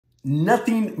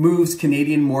Nothing moves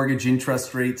Canadian mortgage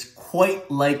interest rates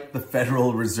quite like the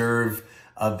Federal Reserve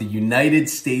of the United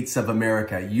States of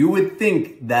America. You would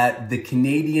think that the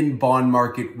Canadian bond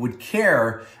market would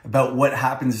care about what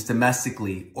happens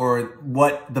domestically or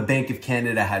what the Bank of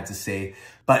Canada had to say,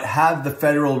 but have the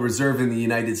Federal Reserve in the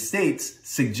United States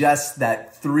suggest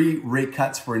that 3 rate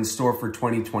cuts were in store for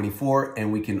 2024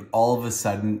 and we can all of a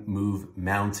sudden move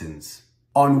mountains.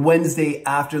 On Wednesday,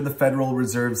 after the Federal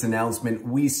Reserve's announcement,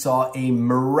 we saw a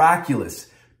miraculous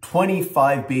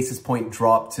 25 basis point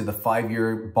drop to the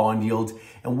 5-year bond yield.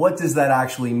 And what does that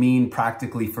actually mean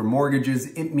practically for mortgages?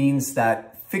 It means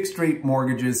that fixed rate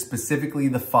mortgages, specifically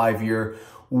the 5-year,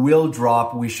 will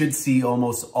drop. We should see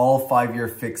almost all 5-year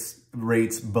fixed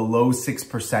rates below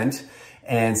 6%.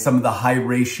 And some of the high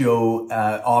ratio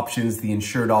options, the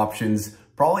insured options,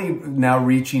 probably now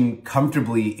reaching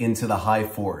comfortably into the high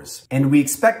 4s. And we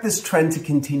expect this trend to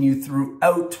continue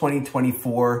throughout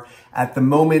 2024. At the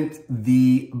moment,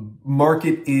 the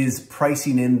market is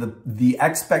pricing in the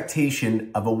expectation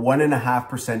of a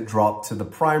 1.5% drop to the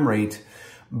prime rate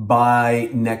by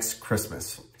next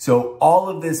Christmas. So all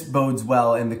of this bodes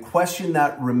well. And the question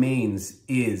that remains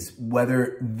is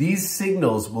whether these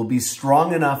signals will be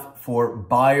strong enough for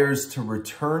buyers to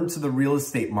return to the real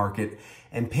estate market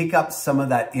and pick up some of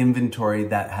that inventory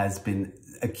that has been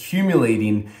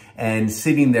accumulating and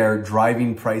sitting there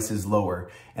driving prices lower.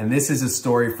 And this is a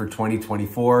story for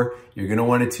 2024. You're going to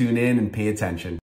want to tune in and pay attention.